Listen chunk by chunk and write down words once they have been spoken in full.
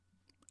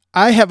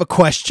I have a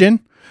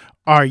question.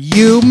 Are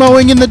you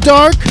mowing in the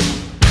dark?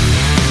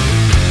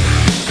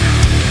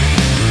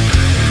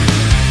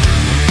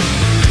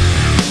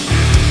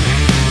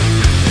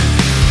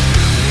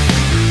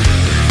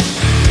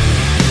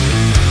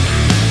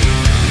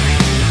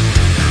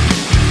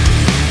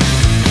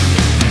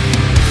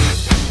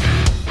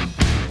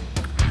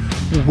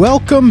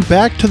 Welcome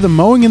back to the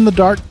Mowing in the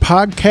Dark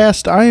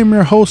podcast. I am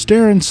your host,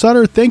 Aaron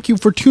Sutter. Thank you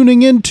for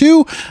tuning in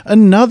to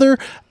another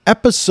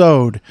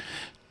episode.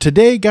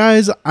 Today,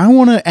 guys, I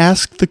want to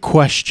ask the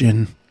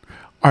question,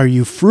 are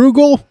you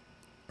frugal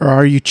or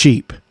are you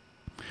cheap?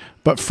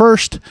 But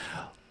first,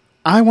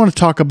 I want to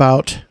talk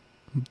about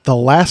the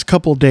last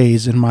couple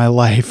days in my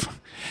life.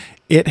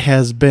 It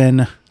has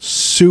been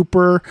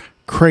super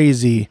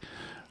crazy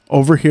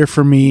over here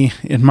for me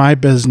in my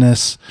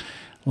business,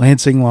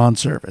 Lansing Lawn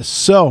Service.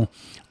 So,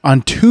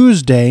 on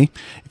Tuesday,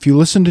 if you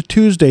listen to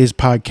Tuesday's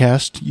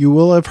podcast, you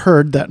will have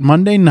heard that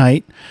Monday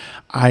night,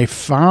 I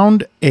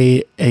found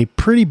a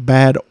pretty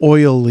bad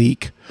oil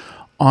leak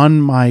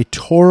on my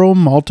Toro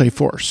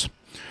Multiforce.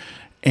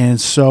 And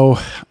so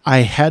I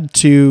had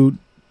to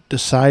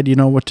decide,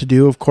 what to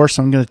do. Of course,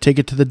 I'm going to take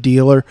it to the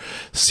dealer,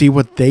 see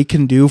what they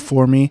can do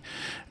for me.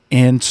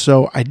 And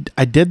so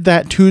I did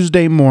that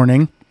Tuesday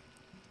morning.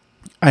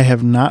 I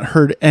have not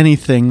heard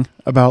anything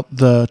about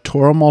the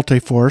Toro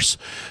Multiforce,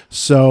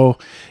 so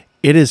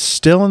it is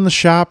still in the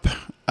shop.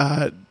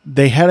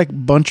 They had a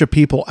bunch of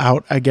people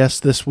out, I guess,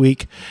 this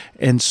week,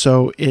 and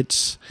so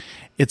it's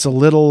a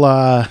little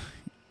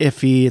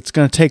iffy. It's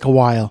going to take a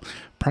while.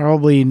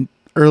 Probably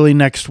early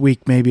next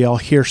week, maybe I'll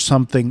hear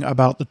something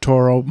about the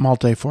Toro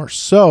Multiforce.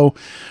 So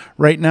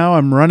right now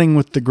I'm running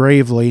with the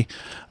Gravely.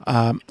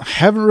 I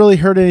haven't really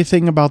heard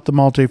anything about the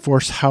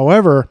Multiforce.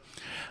 However,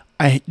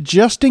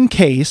 just in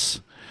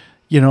case,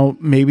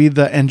 maybe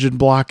the engine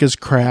block is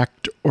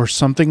cracked or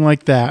something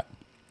like that.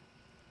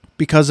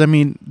 Because,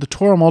 the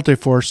Toro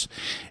Multiforce,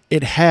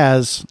 it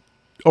has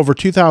over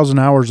 2,000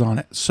 hours on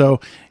it.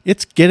 So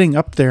it's getting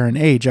up there in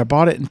age. I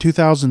bought it in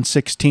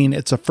 2016.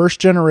 It's a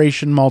first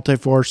generation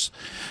Multiforce.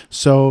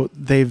 So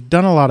they've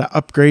done a lot of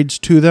upgrades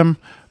to them,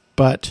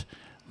 but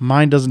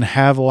mine doesn't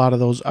have a lot of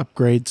those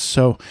upgrades.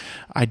 So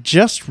I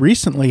just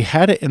recently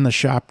had it in the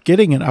shop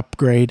getting an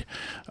upgrade.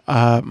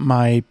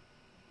 My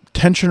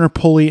tensioner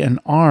pulley and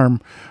arm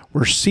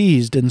were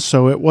seized, and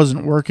so it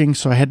wasn't working,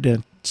 so I had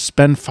to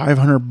spend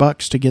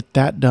 $500 to get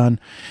that done.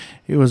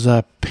 It was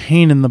a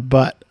pain in the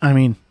butt.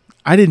 I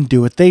didn't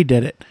do it, they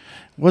did it. It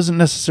wasn't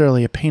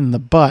necessarily a pain in the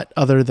butt,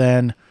 other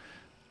than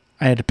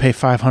I had to pay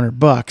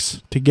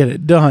 $500 to get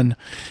it done,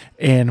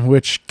 and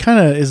which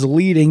kind of is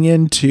leading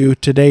into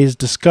today's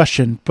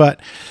discussion. But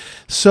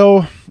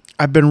so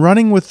I've been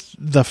running with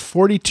the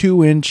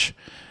 42-inch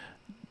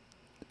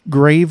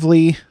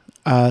Gravely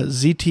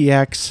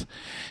ZTX,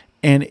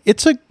 and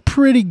it's a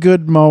pretty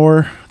good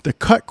mower. The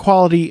cut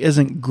quality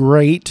isn't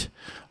great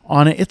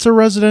on it. It's a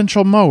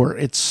residential mower.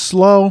 It's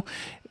slow,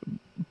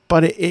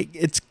 but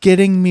it's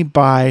getting me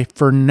by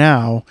for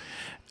now.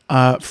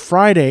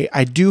 Friday,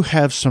 I do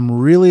have some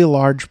really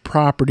large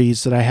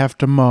properties that I have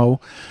to mow.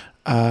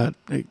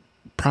 Probably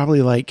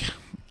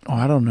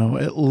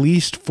at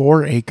least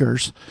 4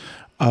 acres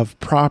of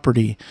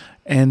property.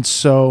 And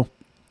so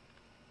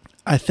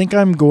I think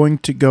I'm going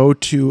to go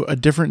to a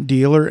different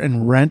dealer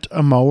and rent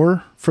a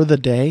mower for the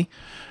day.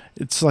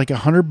 It's like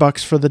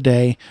 $100 for the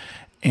day,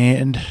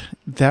 and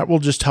that will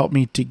just help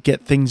me to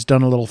get things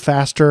done a little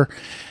faster.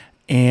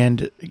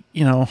 And,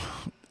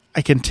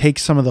 I can take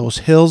some of those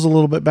hills a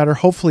little bit better.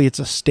 Hopefully it's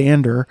a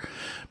stander,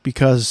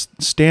 because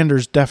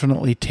standers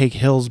definitely take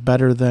hills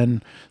better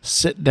than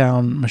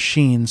sit-down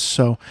machines.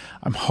 So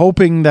I'm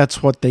hoping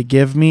that's what they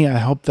give me. I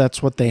hope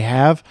that's what they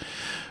have.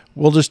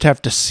 We'll just have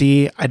to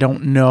see. I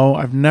don't know.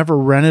 I've never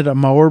rented a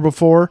mower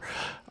before.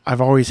 I've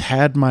always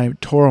had my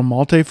Toro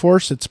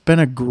Multiforce. It's been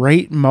a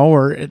great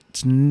mower.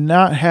 It's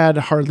not had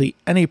hardly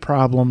any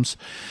problems.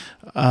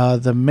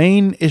 The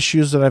main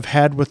issues that I've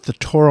had with the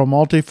Toro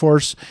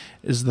Multiforce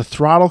is the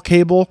throttle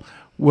cable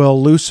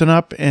will loosen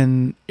up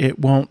and it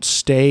won't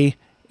stay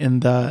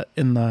in the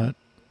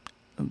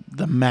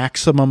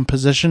maximum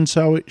position,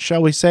 so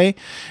shall we say.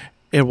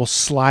 It will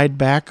slide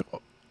back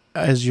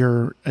as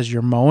you're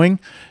mowing,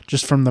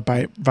 just from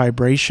the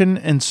vibration.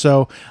 And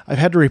so I've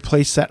had to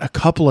replace that a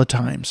couple of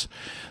times.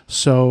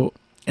 So,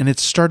 and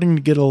it's starting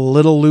to get a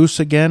little loose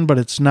again, but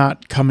it's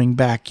not coming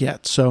back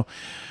yet. So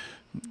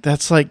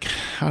that's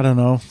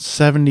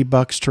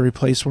 $70 to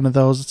replace one of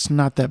those. It's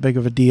not that big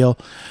of a deal.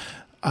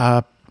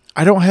 I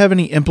don't have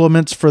any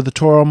implements for the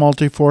Toro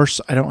Multiforce.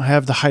 I don't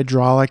have the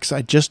hydraulics.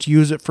 I just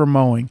use it for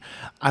mowing.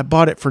 I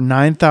bought it for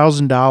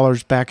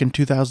 $9,000 back in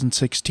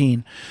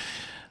 2016.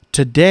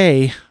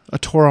 Today, a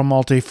Toro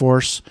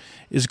Multiforce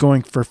is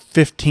going for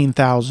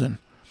 $15,000.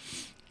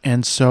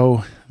 And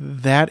so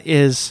that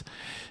is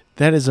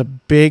a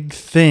big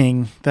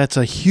thing. That's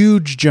a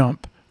huge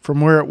jump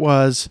from where it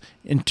was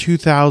in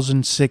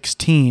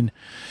 2016.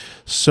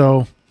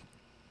 So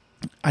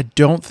I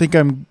don't think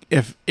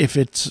if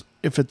it's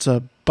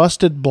a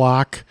busted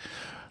block,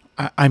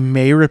 I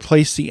may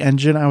replace the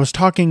engine. I was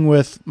talking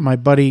with my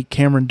buddy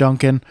Cameron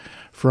Duncan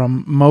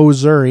from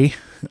Missouri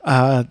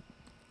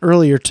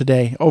earlier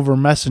today over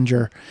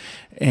Messenger,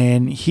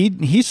 and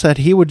he said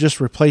he would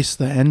just replace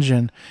the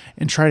engine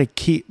and try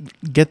to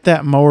get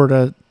that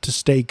mower to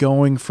stay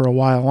going for a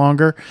while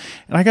longer.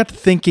 And I got to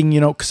thinking,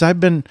 because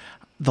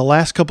the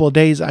last couple of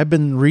days I've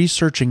been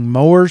researching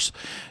mowers,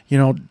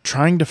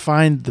 trying to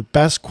find the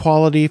best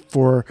quality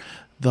for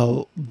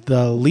the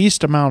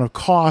least amount of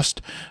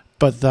cost,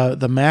 but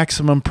the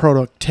maximum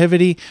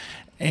productivity.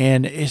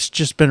 And it's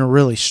just been a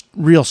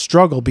real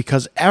struggle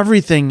because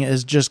everything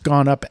has just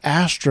gone up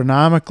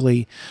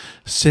astronomically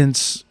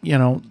since,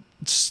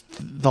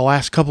 the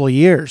last couple of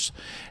years.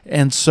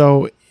 And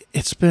so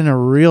it's been a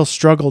real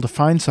struggle to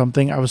find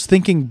something. I was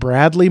thinking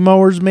Bradley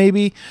mowers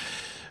maybe,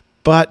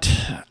 but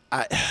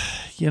I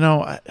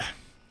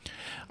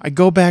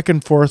go back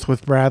and forth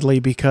with Bradley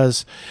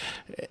because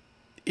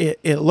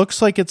it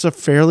looks like it's a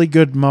fairly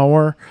good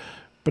mower,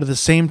 but at the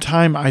same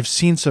time, I've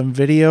seen some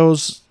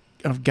videos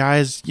of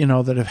guys,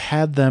 that have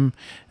had them,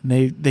 and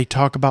they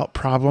talk about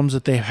problems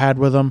that they've had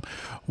with them.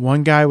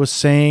 One guy was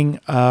saying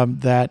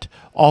that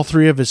all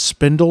 3 of his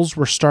spindles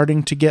were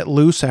starting to get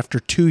loose after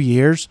 2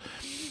 years.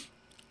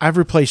 I've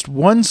replaced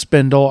 1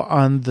 spindle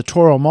on the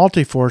Toro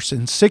Multiforce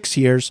in 6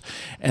 years,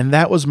 and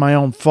that was my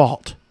own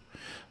fault.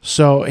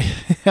 So,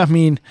 I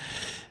mean,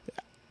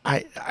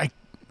 I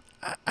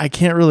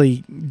can't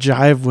really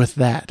jive with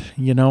that.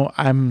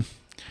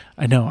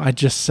 I know I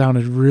just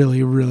sounded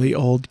really, really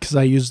old because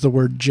I used the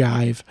word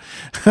jive.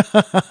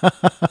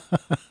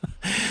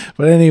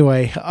 But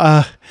anyway,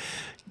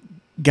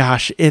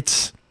 gosh,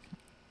 it's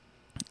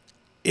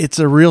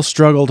a real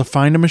struggle to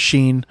find a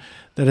machine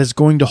that is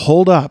going to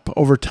hold up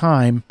over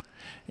time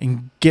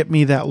and get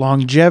me that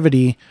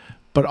longevity,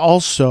 but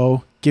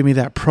also give me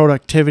that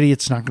productivity.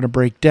 It's not going to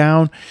break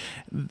down.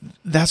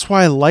 That's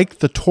why I like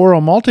the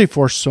Toro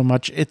Multiforce so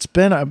much. It's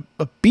been a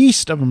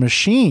beast of a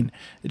machine.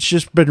 It's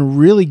just been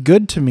really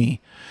good to me.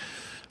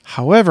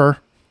 However,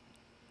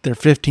 they're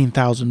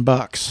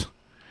 $15,000.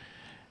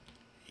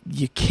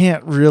 You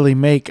can't really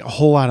make a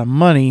whole lot of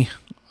money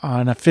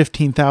on a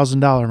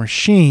 $15,000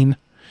 machine,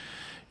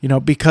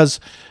 because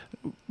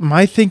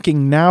my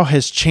thinking now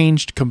has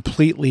changed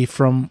completely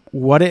from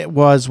what it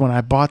was when I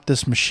bought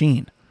this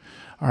machine.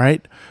 All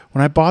right.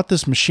 When I bought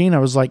this machine, I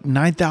was like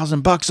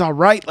 $9,000. All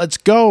right, let's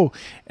go.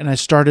 And I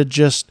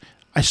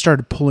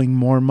started pulling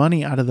more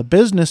money out of the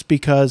business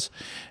because,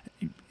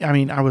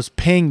 I was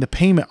paying the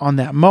payment on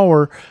that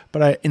mower,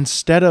 but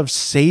instead of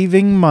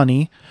saving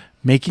money,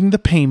 making the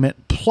payment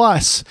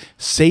plus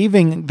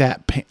saving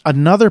that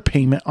another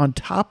payment on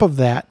top of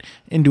that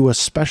into a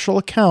special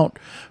account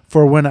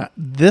for when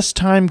this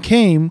time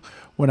came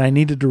when I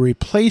needed to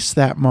replace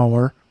that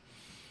mower.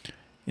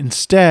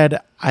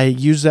 Instead, I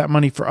used that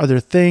money for other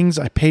things.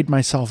 I paid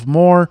myself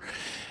more.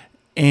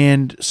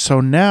 And so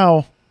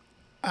now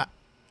I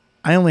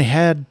only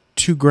had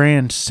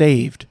 $2,000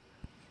 saved.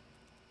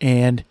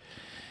 And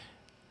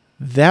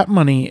that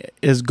money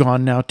is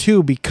gone now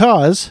too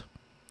because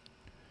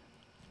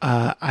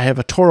I have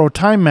a Toro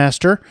Time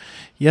Master.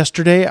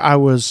 Yesterday I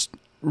was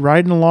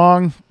riding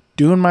along,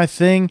 doing my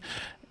thing,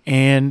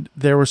 and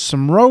there was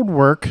some road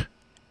work,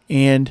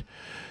 and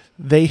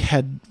they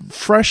had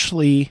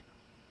freshly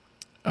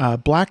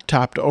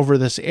blacktopped over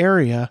this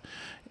area,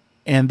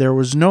 and there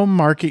was no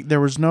marking,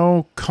 there was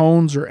no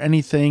cones or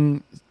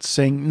anything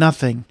saying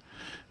nothing.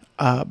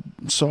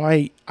 So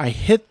I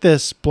hit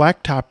this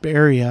blacktop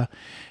area,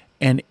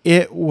 and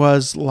it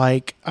was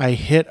like I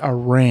hit a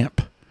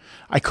ramp.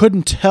 I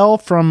couldn't tell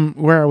from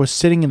where I was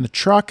sitting in the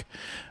truck,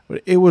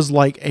 but it was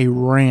like a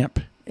ramp.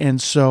 And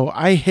so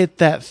I hit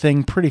that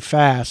thing pretty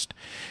fast,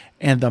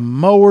 and the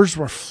mowers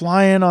were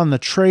flying on the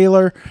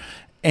trailer.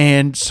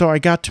 And so I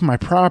got to my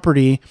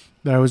property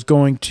that I was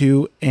going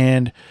to,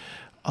 and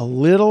a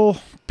little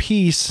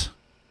piece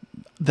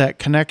that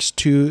connects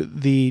to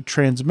the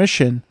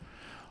transmission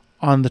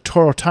on the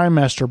Toro Time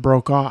Master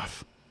broke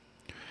off.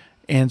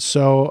 And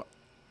so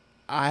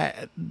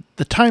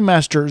the Time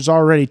Master is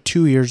already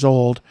 2 years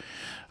old.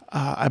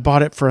 I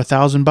bought it for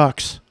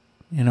 $1,000,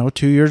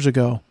 2 years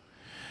ago.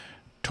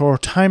 Toro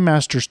Time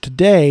Masters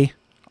today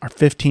are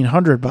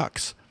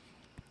 $1,500.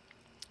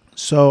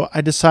 So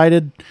I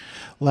decided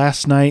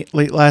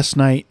late last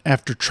night,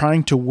 after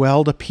trying to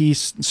weld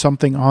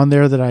something on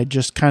there that I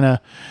just kind of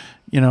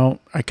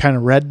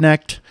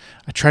rednecked.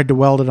 I tried to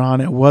weld it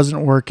on. It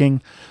wasn't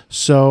working.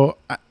 So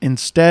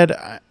instead,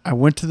 I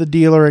went to the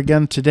dealer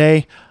again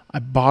today. I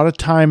bought a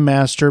Time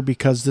Master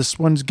because this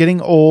one's getting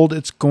old.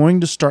 It's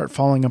going to start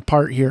falling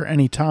apart here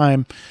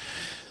anytime.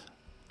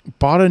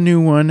 Bought a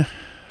new one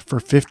for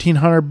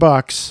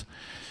 $1,500,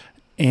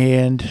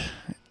 and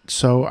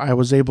so I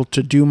was able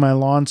to do my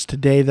lawns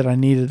today that I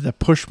needed the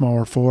push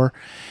mower for,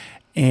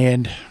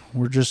 and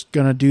we're just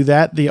going to do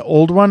that. The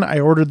old one, I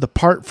ordered the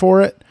part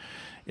for it.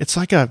 It's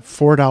like a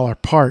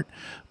 $4 part,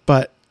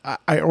 but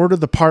I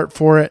ordered the part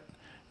for it.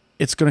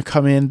 It's going to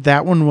come in.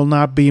 That one will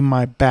not be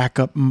my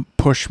backup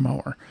push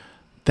mower.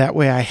 That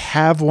way I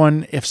have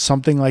one if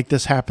something like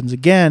this happens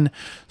again,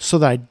 so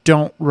that I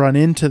don't run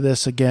into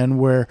this again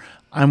where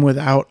I'm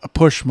without a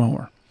push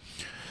mower.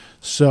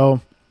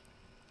 So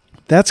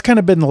that's kind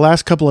of been the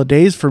last couple of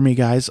days for me,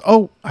 guys.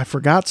 Oh, I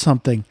forgot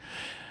something.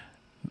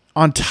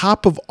 On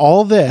top of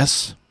all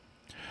this,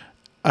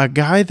 a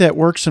guy that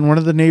works in one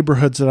of the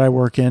neighborhoods that I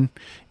work in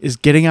is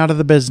getting out of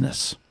the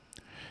business.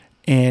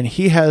 And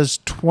he has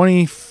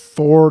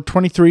 24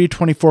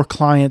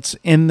 clients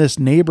in this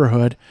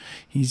neighborhood.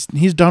 He's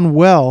done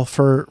well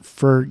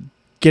for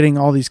getting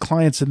all these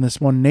clients in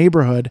this one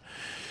neighborhood.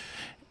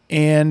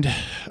 And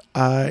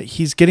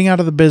he's getting out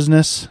of the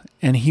business,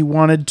 and he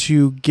wanted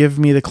to give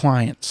me the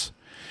clients.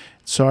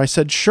 So I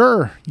said,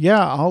 sure,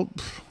 yeah,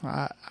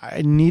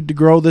 I need to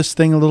grow this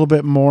thing a little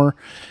bit more.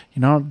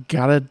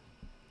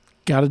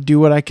 Gotta do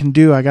what I can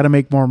do. I got to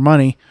make more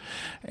money.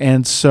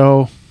 And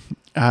so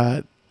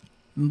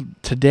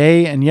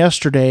today and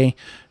yesterday,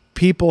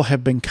 people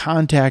have been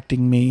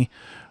contacting me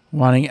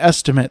wanting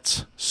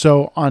estimates.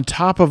 So on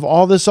top of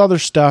all this other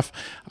stuff,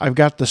 I've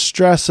got the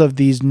stress of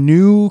these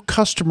new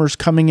customers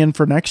coming in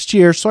for next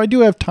year. So I do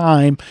have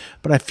time,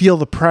 but I feel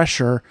the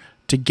pressure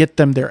to get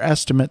them their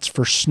estimates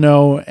for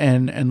snow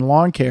and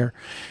lawn care.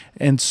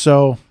 And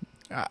so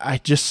I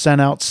just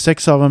sent out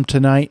 6 of them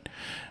tonight.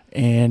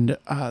 And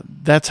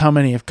that's how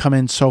many have come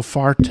in so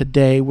far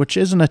today, which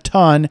isn't a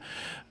ton,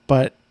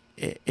 but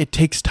it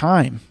takes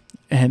time,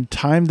 and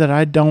time that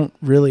I don't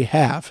really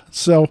have.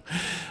 So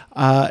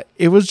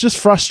it was just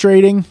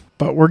frustrating,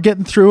 but we're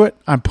getting through it.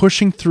 I'm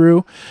pushing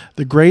through.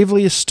 The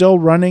Gravely is still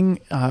running.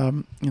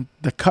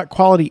 The cut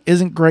quality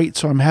isn't great,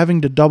 so I'm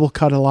having to double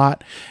cut a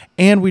lot.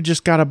 And we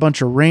just got a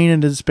bunch of rain,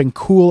 and it's been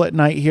cool at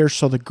night here,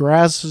 so the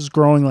grass is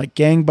growing like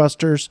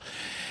gangbusters.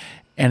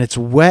 And it's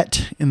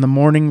wet in the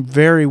morning,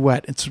 very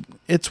wet.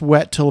 It's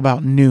wet till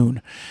about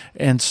noon.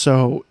 And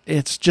so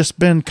it's just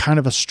been kind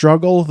of a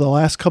struggle the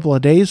last couple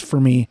of days for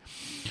me.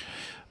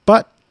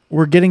 But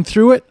we're getting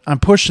through it. I'm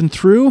pushing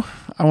through.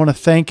 I want to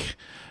thank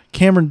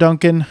Cameron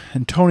Duncan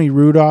and Tony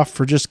Rudolph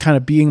for just kind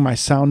of being my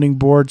sounding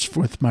boards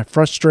with my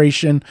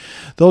frustration.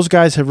 Those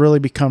guys have really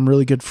become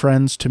really good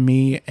friends to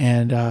me,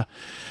 and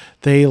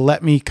they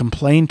let me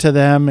complain to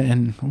them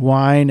and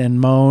whine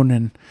and moan,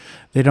 and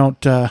they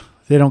don't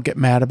get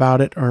mad about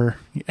it or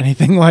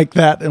anything like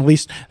that. At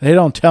least they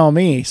don't tell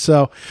me.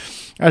 So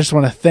I just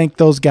want to thank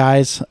those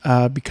guys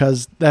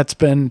because that's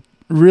been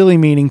really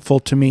meaningful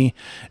to me,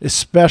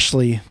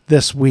 especially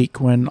this week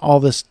when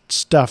all this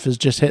stuff is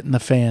just hitting the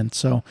fan.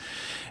 So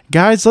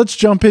guys, let's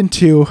jump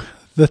into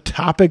the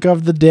topic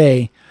of the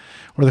day,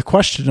 or the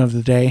question of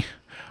the day.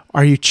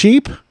 Are you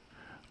cheap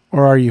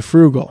or are you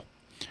frugal?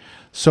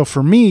 So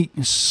for me,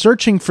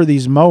 searching for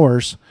these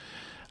mowers,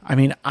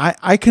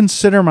 I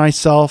consider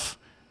myself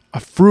a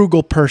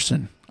frugal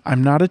person.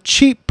 I'm not a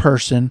cheap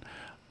person.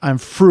 I'm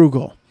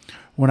frugal.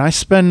 When I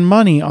spend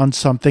money on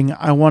something,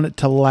 I want it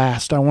to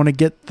last. I want to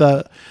get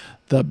the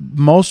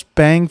most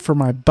bang for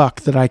my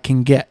buck that I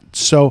can get.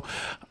 So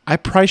I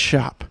price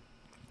shop.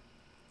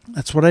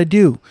 That's what I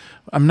do.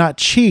 I'm not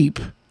cheap.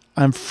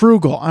 I'm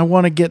frugal. I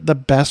want to get the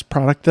best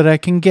product that I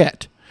can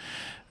get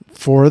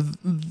for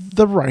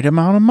the right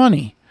amount of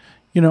money.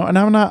 And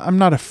I'm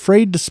not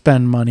afraid to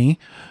spend money,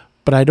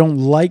 but I don't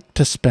like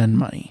to spend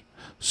money.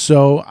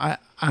 So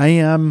I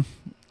am,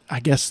 I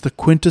guess, the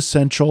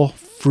quintessential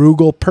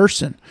frugal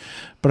person,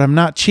 but I'm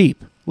not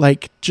cheap.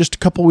 Like just a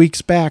couple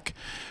weeks back,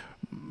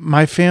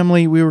 my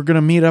family, we were going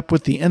to meet up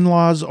with the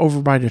in-laws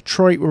over by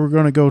Detroit. We were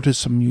going to go to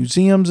some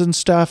museums and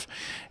stuff,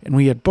 and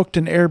we had booked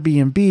an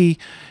Airbnb.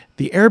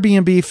 The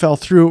Airbnb fell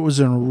through. It was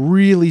in a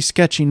really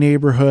sketchy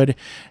neighborhood,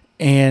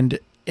 and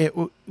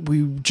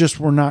we just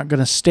were not going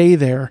to stay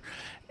there.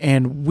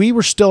 And we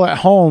were still at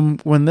home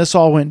when this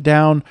all went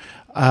down.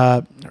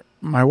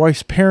 My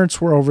wife's parents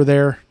were over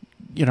there,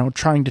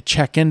 trying to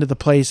check into the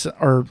place,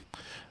 or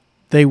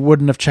they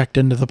wouldn't have checked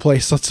into the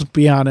place. Let's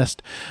be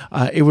honest.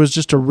 It was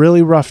just a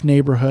really rough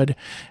neighborhood.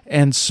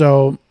 And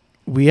so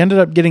we ended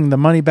up getting the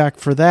money back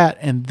for that.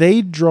 And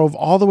they drove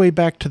all the way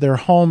back to their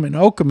home in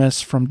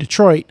Okemos from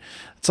Detroit.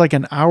 It's like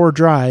an hour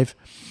drive.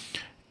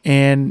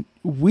 And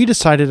we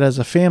decided as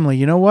a family,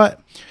 you know what?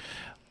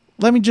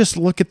 Let me just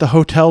look at the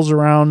hotels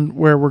around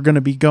where we're going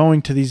to be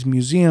going to these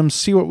museums,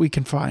 see what we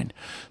can find.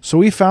 So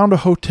we found a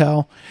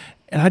hotel,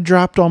 and I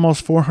dropped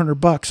almost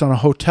 $400 on a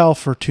hotel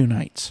for 2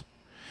 nights.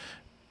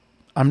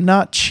 I'm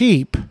not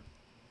cheap.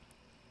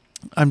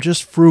 I'm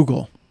just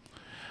frugal.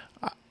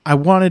 I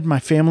wanted my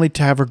family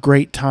to have a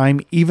great time,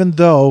 even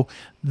though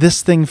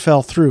this thing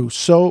fell through.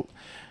 So,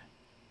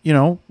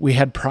 we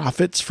had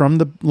profits from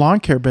the lawn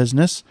care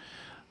business.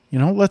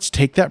 Let's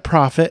take that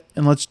profit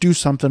and let's do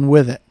something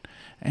with it.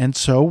 And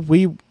so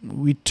we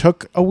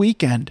took a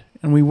weekend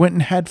and we went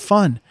and had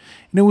fun.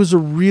 And it was a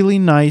really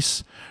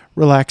nice,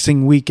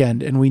 relaxing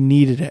weekend, and we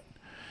needed it.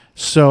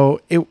 So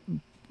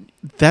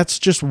that's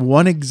just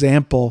one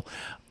example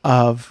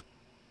of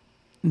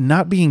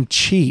not being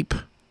cheap,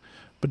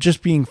 but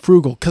just being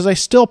frugal. Because I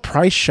still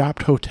price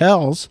shopped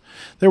hotels.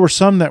 There were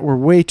some that were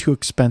way too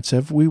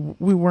expensive. We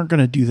weren't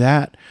going to do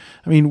that.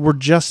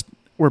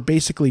 We're were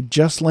basically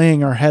just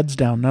laying our heads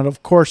down. Now,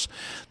 of course,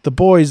 the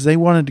boys, they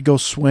wanted to go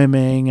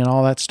swimming and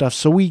all that stuff.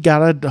 So we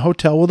got a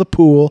hotel with a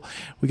pool.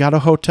 We got a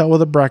hotel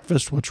with a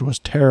breakfast, which was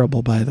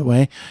terrible, by the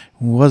way. It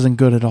wasn't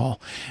good at all.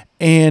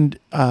 And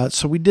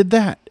so we did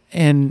that,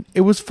 and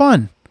it was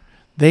fun.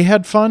 They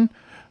had fun.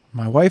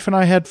 My wife and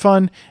I had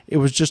fun. It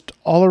was just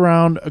all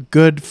around a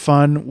good,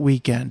 fun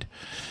weekend.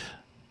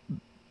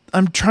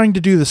 I'm trying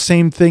to do the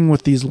same thing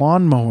with these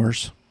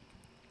lawnmowers.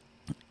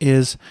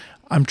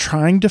 I'm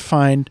trying to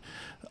find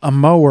a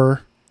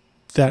mower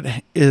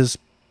that is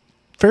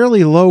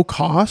fairly low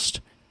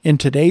cost in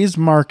today's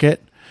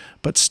market,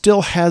 but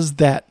still has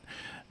that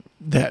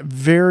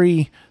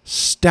very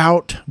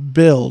stout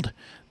build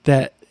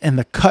and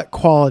the cut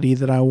quality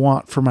that I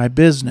want for my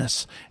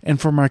business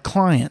and for my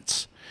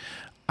clients.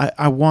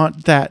 I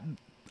want that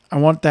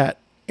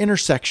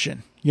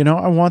intersection,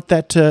 I want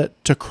that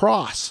to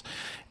cross.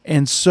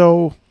 And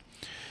so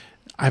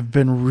I've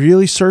been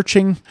really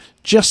searching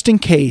just in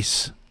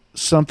case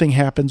something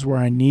happens where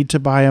I need to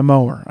buy a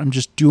mower. I'm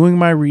just doing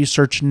my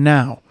research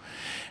now.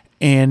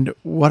 And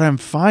what I'm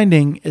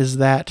finding is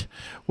that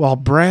while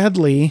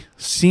Bradley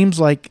seems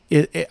like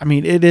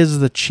it is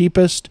the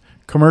cheapest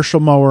commercial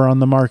mower on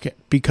the market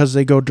because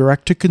they go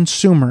direct to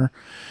consumer.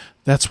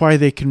 That's why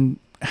they can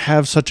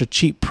have such a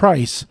cheap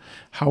price.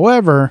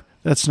 However,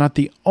 that's not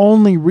the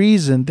only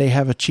reason they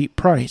have a cheap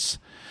price.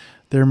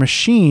 Their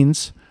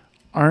machines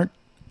aren't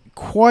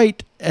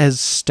quite as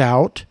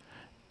stout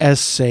as,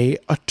 say,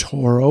 a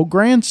Toro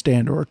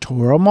Grandstand or a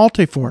Toro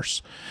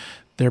Multiforce.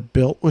 They're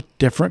built with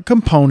different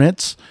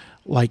components,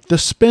 like the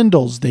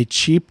spindles. They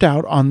cheaped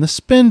out on the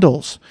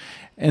spindles.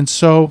 And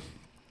so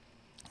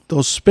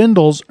those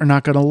spindles are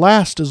not going to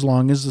last as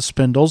long as the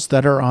spindles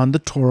that are on the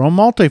Toro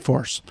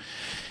Multiforce.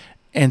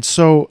 And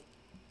so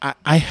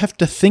I have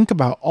to think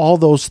about all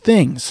those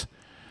things.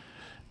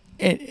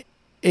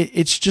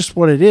 It's just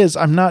what it is.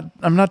 I'm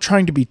not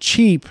trying to be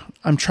cheap.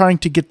 I'm trying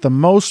to get the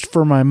most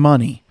for my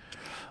money.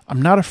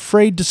 I'm not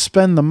afraid to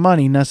spend the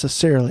money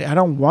necessarily. I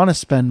don't want to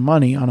spend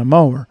money on a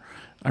mower.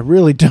 I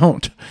really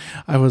don't.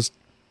 I was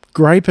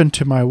griping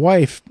to my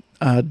wife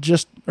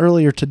just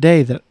earlier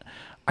today that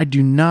I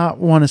do not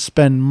want to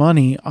spend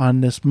money on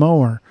this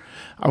mower.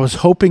 I was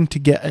hoping to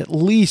get at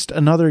least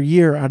another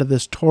year out of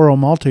this Toro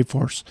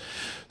Multiforce.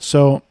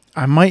 So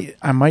I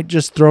might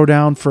just throw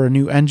down for a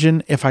new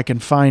engine if I can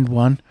find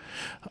one,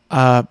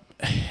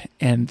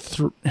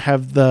 and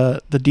have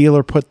the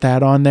dealer put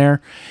that on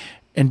there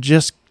and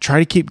just try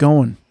to keep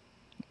going.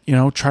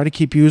 Try to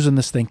keep using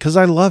this thing because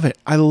I love it.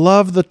 I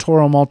love the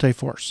Toro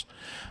Multiforce.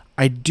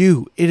 I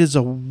do. It is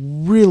a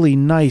really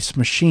nice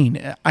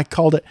machine. I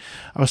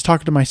was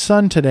talking to my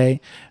son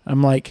today.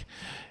 I'm like,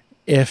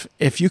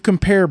 if you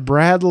compare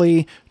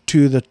Bradley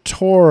to the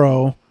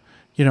Toro,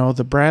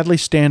 the Bradley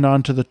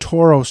stand-on to the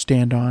Toro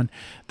stand-on,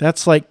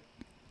 that's like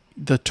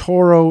the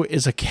Toro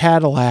is a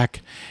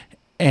Cadillac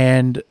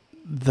and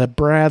the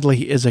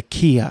Bradley is a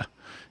Kia.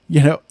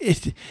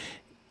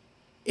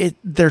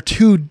 They're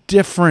two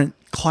different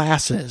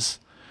classes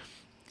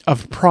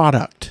of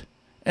product.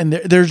 And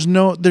there's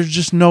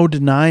just no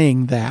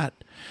denying that.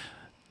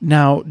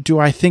 Now, do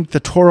I think the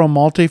Toro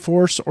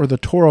Multiforce or the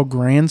Toro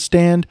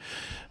Grandstand,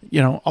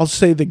 I'll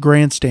say the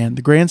Grandstand.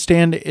 The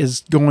Grandstand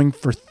is going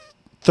for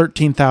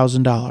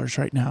 $13,000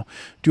 right now.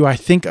 Do I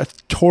think a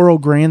Toro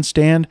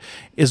Grandstand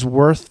is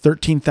worth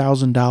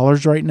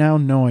 $13,000 right now?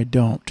 No, I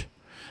don't.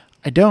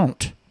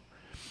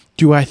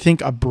 Do I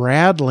think a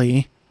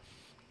Bradley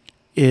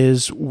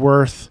is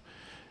worth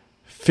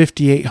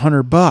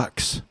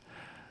 $5,800?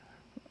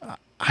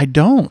 I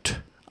don't.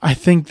 I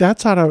think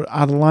that's out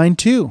of line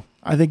too.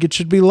 I think it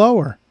should be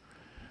lower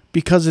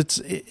because it's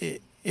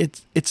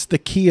the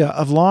Kia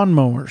of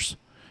lawnmowers.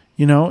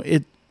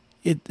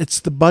 It's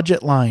the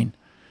budget line.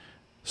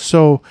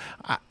 So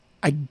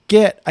I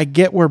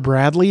get where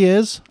Bradley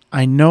is.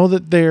 I know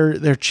that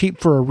they're cheap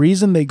for a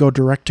reason. They go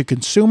direct to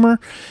consumer.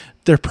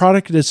 Their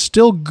product is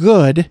still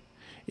good.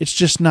 It's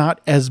just not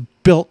as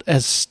built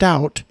as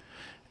stout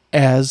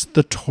as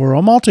the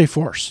Toro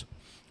Multiforce,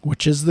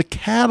 which is the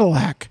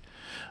Cadillac.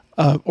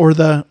 Or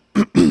the,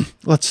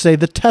 let's say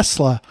the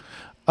Tesla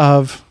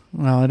of,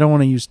 well, I don't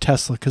want to use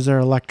Tesla because they're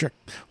electric.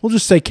 We'll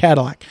just say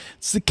Cadillac.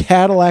 It's the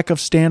Cadillac of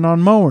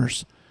stand-on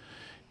mowers,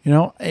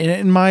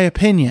 in my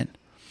opinion.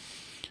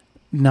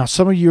 Now,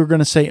 some of you are going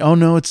to say, oh,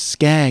 no, it's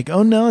Skag.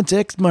 Oh, no, it's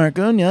Exmark.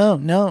 Oh,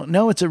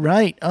 no, it's a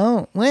Wright.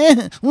 Oh,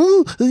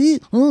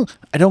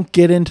 I don't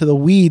get into the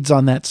weeds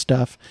on that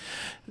stuff.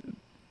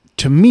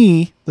 To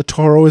me, the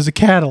Toro is a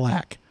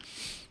Cadillac.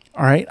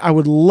 All right, I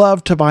would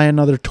love to buy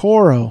another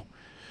Toro.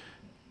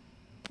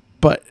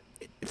 But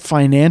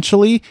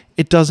financially,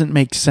 it doesn't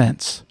make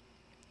sense.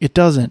 It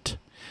doesn't.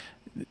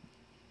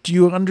 Do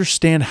you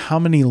understand how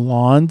many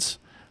lawns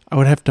I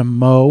would have to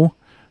mow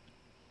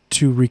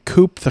to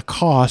recoup the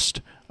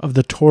cost of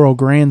the Toro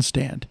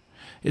Grandstand?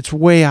 It's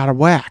way out of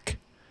whack.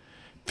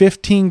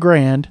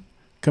 $15,000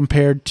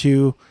 compared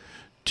to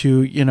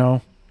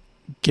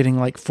getting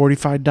like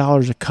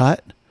 $45 a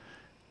cut.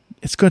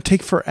 It's going to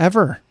take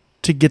forever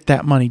to get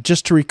that money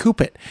just to recoup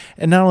it.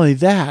 And not only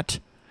that,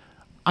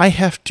 I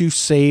have to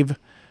save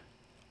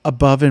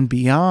above and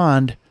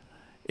beyond.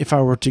 If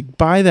I were to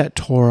buy that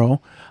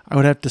Toro, I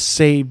would have to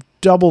save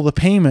double the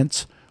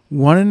payments,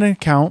 one in an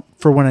account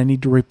for when I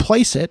need to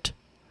replace it,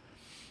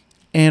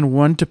 and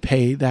one to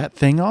pay that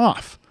thing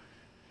off.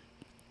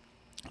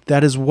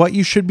 That is what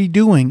you should be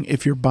doing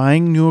if you're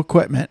buying new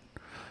equipment.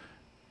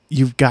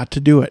 You've got to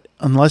do it,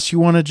 unless you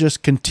want to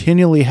just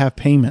continually have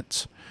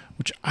payments,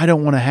 which I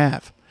don't want to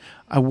have.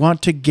 I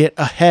want to get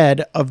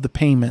ahead of the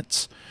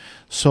payments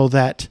so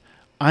that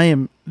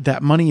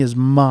that money is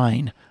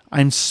mine.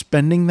 I'm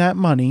spending that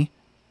money.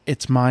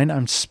 It's mine.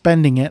 I'm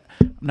spending it.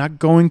 I'm not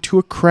going to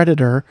a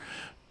creditor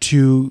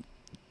to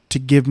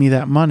give me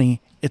that money.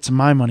 It's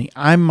my money.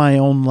 I'm my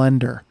own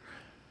lender.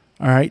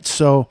 All right.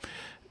 So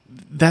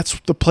that's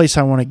the place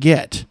I want to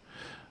get.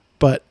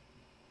 But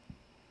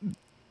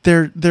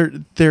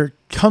there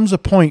comes a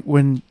point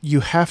when you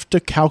have to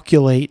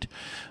calculate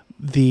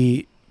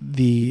the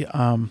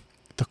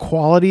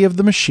quality of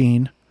the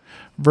machine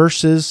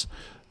versus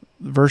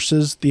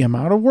the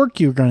amount of work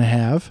you're going to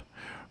have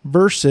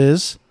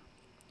versus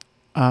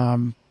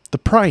the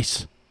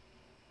price.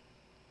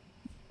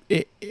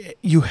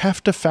 You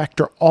have to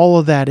factor all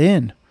of that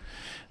in.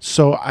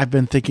 So I've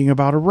been thinking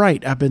about a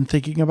Wright. I've been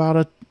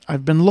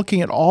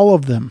looking at all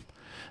of them.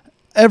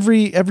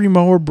 Every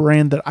mower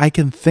brand that I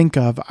can think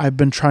of, I've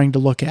been trying to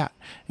look at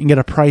and get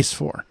a price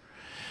for.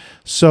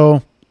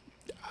 So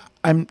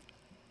I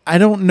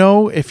don't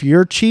know if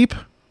you're cheap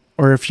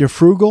or if you're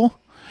frugal,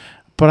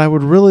 but I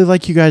would really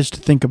like you guys to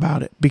think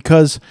about it,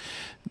 because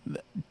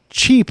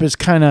cheap is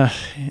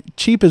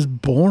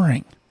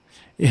boring.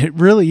 It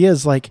really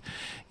is. Like,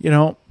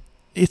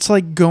 it's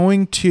like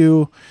going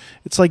to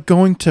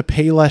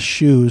Payless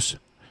shoes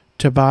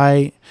to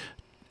buy.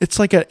 It's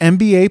like an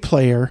NBA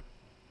player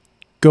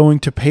going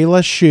to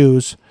Payless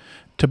shoes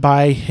to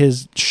buy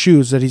his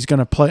shoes that he's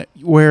going to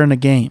wear in a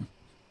game.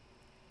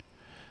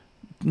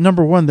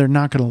 Number one, they're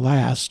not going to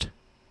last.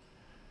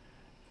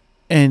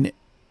 And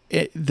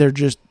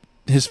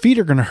his feet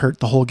are going to hurt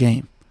the whole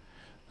game.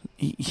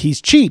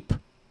 He's cheap,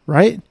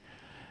 right?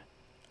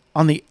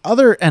 On the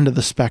other end of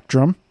the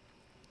spectrum,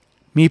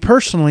 me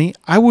personally,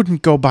 I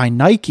wouldn't go buy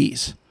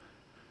Nikes.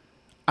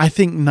 I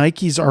think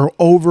Nikes are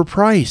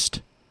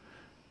overpriced.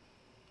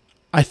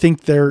 I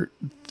think they're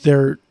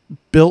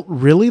built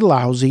really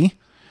lousy.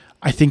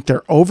 I think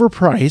they're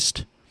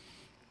overpriced.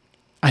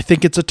 I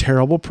think it's a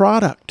terrible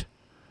product.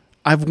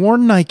 I've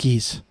worn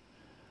Nikes.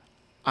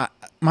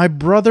 My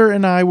brother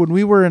and I, when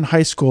we were in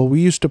high school,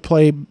 we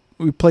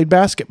played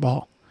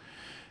basketball.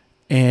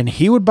 And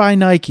he would buy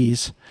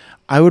Nikes.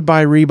 I would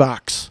buy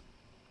Reeboks.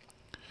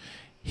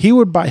 He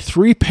would buy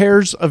 3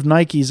 pairs of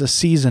Nikes a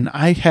season.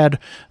 I had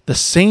the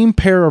same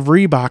pair of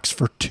Reeboks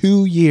for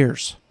 2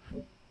 years.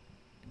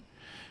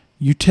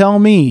 You tell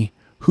me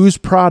whose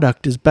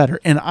product is better.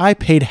 And I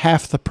paid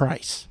half the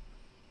price.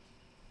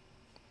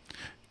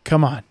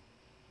 Come on.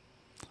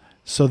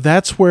 So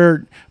that's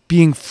where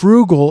being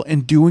frugal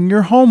and doing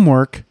your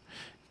homework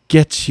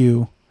gets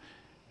you.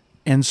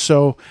 And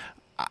so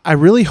I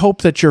really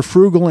hope that you're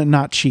frugal and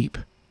not cheap.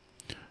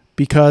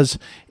 Because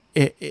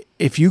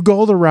if you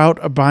go the route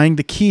of buying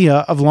the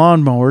Kia of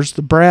lawnmowers,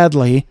 the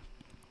Bradley,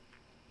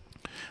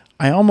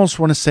 I almost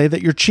want to say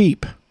that you're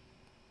cheap.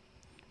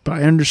 But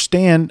I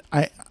understand.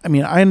 I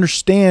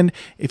understand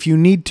if you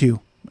need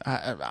to.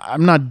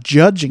 I'm not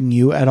judging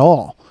you at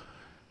all.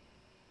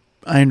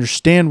 I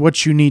understand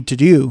what you need to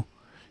do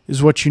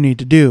is what you need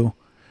to do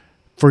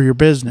for your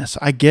business.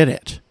 I get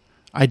it.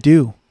 I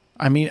do.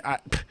 I mean,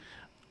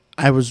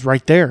 I was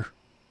right there.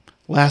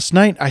 Last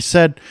night I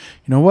said,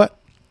 you know what?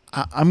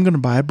 I'm going to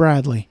buy a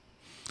Bradley.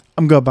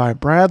 I'm going to buy a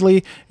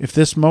Bradley. If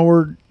this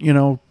mower,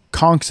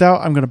 conks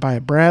out, I'm going to buy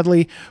a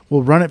Bradley.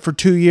 We'll run it for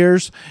 2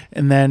 years.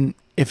 And then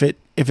if it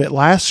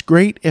lasts,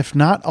 great. If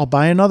not, I'll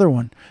buy another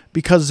one,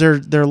 because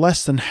they're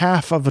less than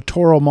half of a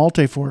Toro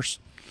Multiforce.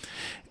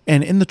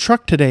 And in the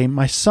truck today,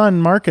 my son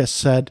Marcus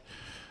said,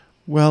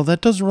 well, that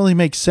doesn't really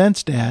make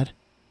sense, Dad,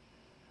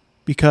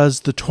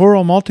 because the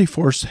Toro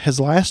Multiforce has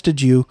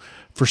lasted you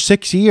for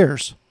 6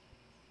 years.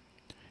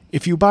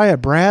 If you buy a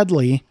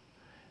Bradley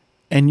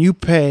and you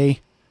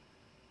pay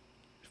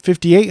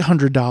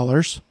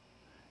 $5,800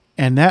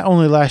 and that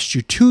only lasts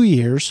you 2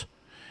 years,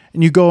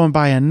 and you go and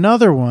buy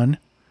another one,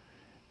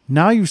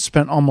 now you've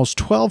spent almost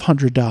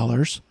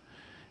 $1,200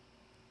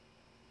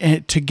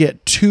 to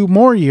get 2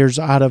 more years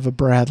out of a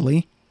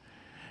Bradley.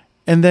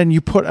 And then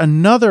you put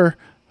another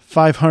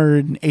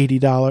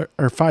 $580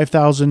 or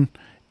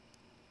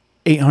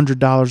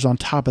 $5,800 on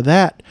top of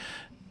that.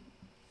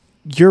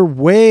 You're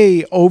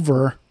way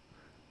over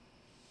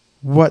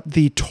what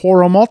the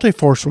Toro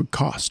Multiforce would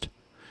cost.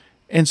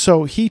 And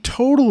so he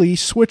totally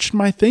switched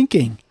my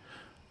thinking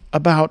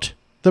about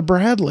the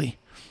Bradley.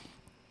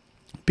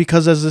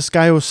 Because as this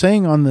guy was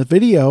saying on the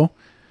video,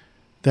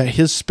 that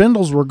his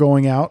spindles were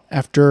going out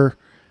after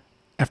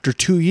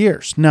 2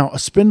 years. Now, a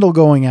spindle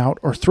going out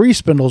or 3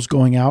 spindles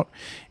going out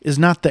is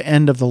not the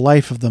end of the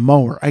life of the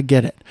mower. I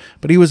get it.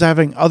 But he was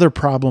having other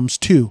problems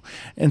too.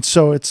 And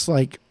so it's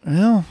like,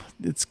 well,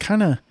 it's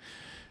kind of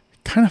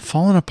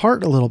falling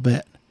apart a little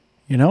bit.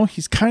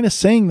 He's kind of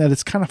saying that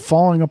it's kind of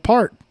falling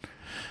apart.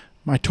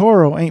 My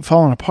Toro ain't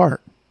falling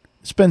apart.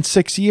 It's been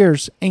 6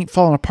 years, ain't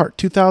falling apart.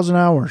 2,000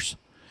 hours.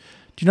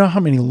 Do you know how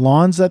many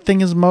lawns that thing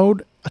has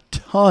mowed? A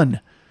ton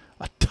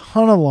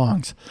of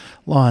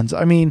lawns.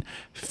 I mean,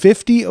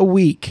 50 a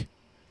week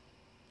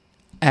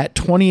at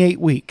 28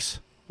 weeks.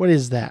 What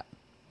is that?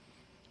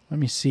 Let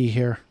me see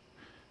here.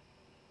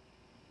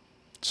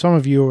 Some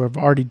of you have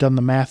already done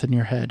the math in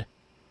your head.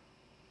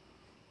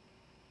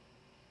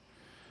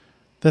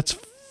 That's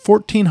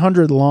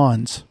 1,400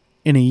 lawns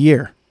in a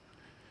year.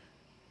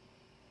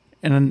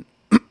 And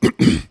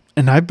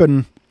I've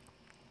been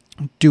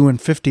doing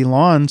 50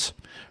 lawns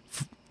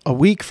a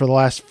week for the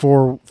last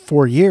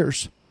four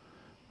years.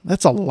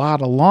 That's a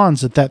lot of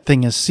lawns that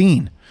thing has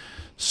seen.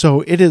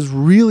 So it has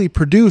really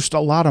produced a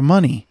lot of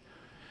money.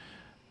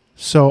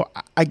 So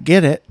I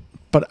get it,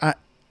 but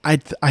I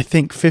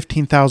think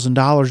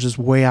 $15,000 is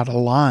way out of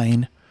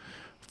line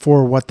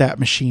for what that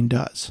machine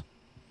does.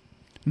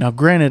 Now,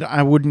 granted,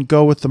 I wouldn't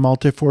go with the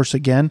Multiforce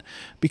again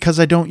because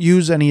I don't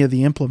use any of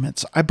the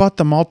implements. I bought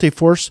the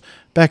Multiforce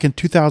back in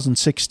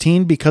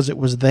 2016 because it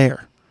was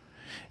there.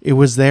 It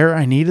was there.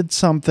 I needed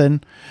something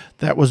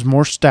that was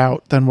more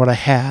stout than what I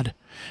had.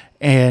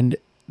 And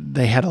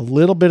they had a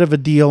little bit of a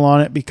deal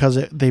on it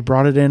because they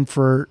brought it in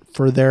for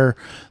their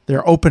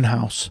open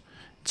house.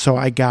 So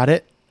I got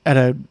it at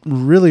a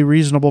really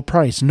reasonable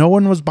price. No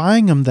one was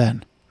buying them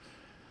then.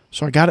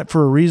 So I got it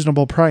for a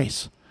reasonable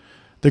price.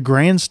 The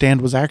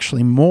Grandstand was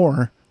actually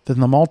more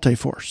than the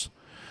Multiforce.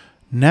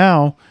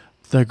 Now,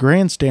 the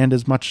Grandstand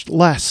is much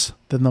less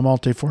than the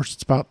Multiforce.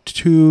 It's about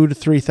 $2,000 to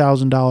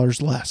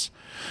 $3,000 less.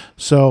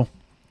 So,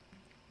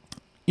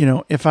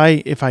 if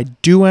I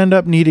do end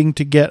up needing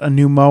to get a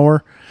new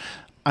mower,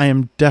 I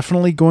am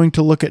definitely going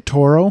to look at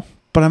Toro,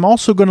 but I'm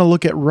also going to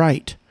look at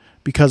Wright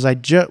because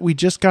we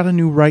just got a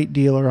new Wright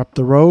dealer up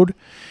the road.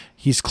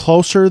 He's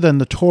closer than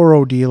the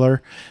Toro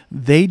dealer.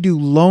 They do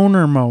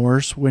loaner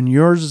mowers when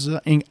yours is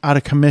out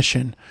of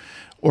commission,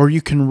 or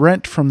you can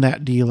rent from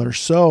that dealer.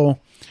 So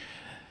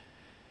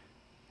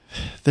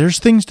there's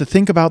things to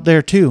think about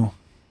there too.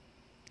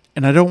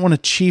 And I don't want to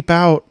cheap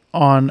out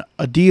on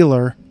a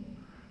dealer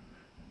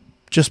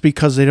just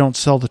because they don't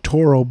sell the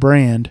Toro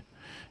brand.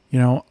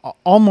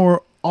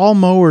 All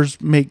mowers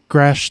make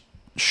grass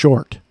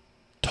short,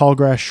 tall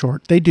grass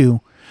short. They do.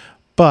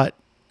 But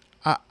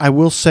I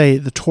will say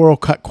the Toro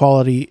cut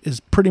quality is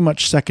pretty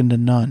much second to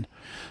none.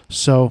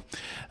 So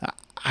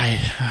I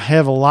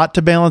have a lot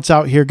to balance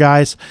out here,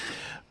 guys.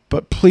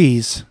 But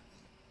please,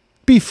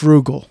 be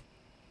frugal.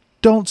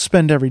 Don't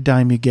spend every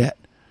dime you get.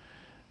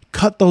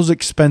 Cut those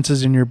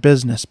expenses in your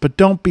business, but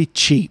don't be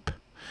cheap.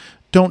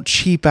 Don't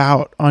cheap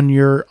out on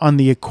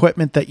the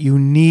equipment that you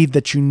need,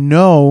 that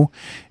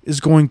is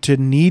going to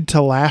need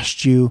to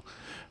last you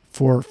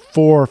for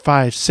 4,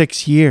 5,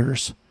 6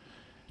 years.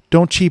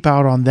 Don't cheap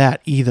out on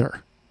that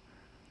either.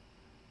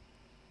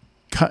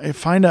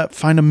 Find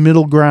a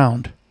middle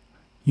ground.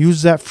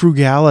 Use that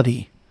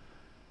frugality.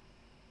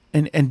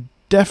 And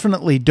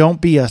definitely don't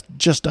be I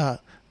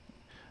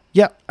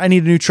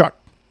need a new truck.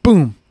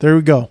 Boom, there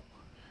we go.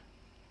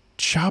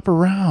 Shop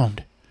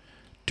around.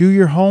 Do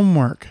your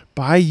homework.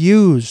 Buy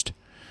used.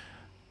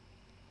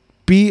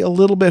 Be a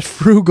little bit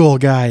frugal,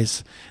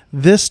 guys.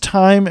 This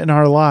time in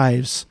our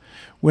lives,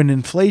 when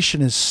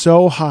inflation is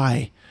so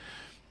high,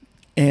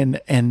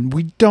 and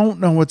we don't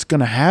know what's going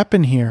to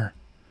happen here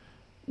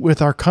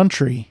with our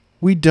country.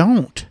 We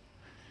don't.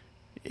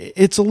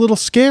 It's a little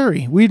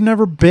scary. We've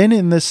never been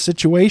in this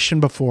situation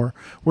before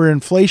where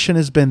inflation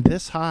has been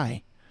this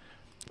high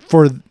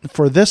for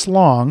this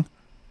long.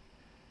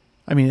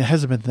 I mean, it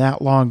hasn't been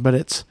that long, but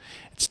it's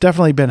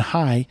definitely been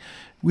high.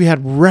 We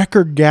had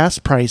record gas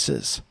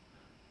prices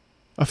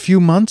a few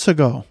months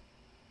ago.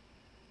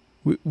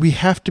 We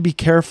have to be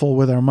careful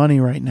with our money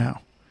right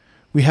now.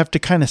 We have to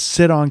kind of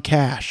sit on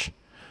cash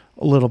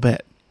a little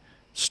bit.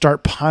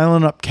 Start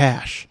piling up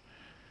cash.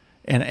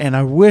 And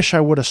I wish I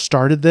would have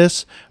started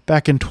this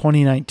back in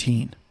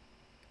 2019.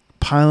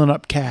 Piling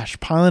up cash,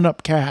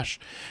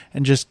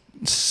 and just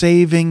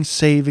saving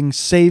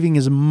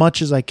as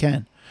much as I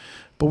can.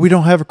 But we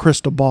don't have a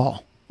crystal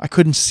ball. I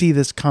couldn't see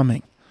this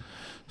coming.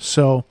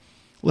 So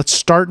let's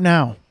start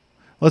now.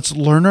 Let's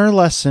learn our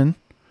lesson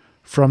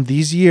from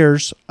these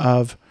years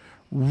of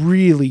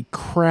really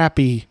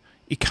crappy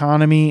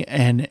economy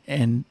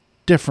and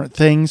different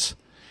things.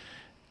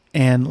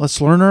 And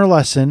let's learn our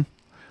lesson.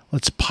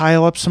 Let's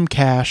pile up some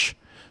cash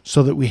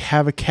so that we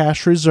have a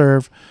cash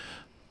reserve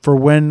for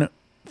when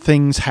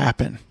things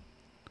happen.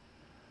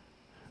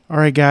 All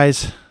right,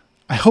 guys.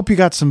 I hope you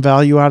got some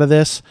value out of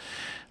this.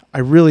 I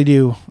really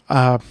do.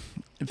 At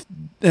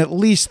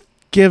least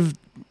give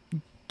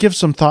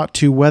some thought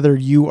to whether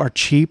you are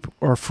cheap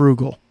or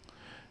frugal,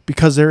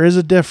 because there is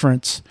a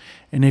difference.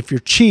 And if you're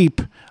cheap,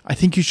 I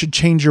think you should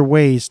change your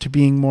ways to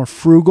being more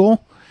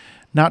frugal,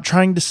 not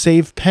trying to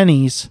save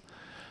pennies,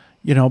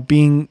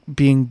 being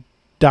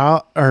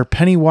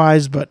penny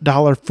wise but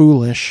dollar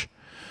foolish,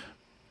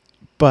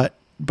 but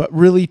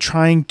really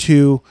trying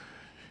to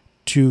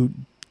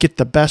get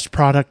the best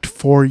product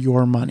for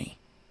your money.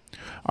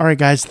 All right,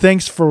 guys,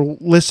 thanks for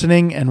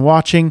listening and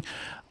watching.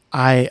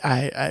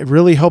 I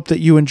really hope that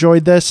you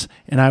enjoyed this,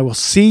 and I will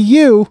see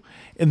you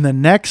in the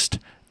next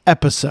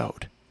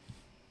episode.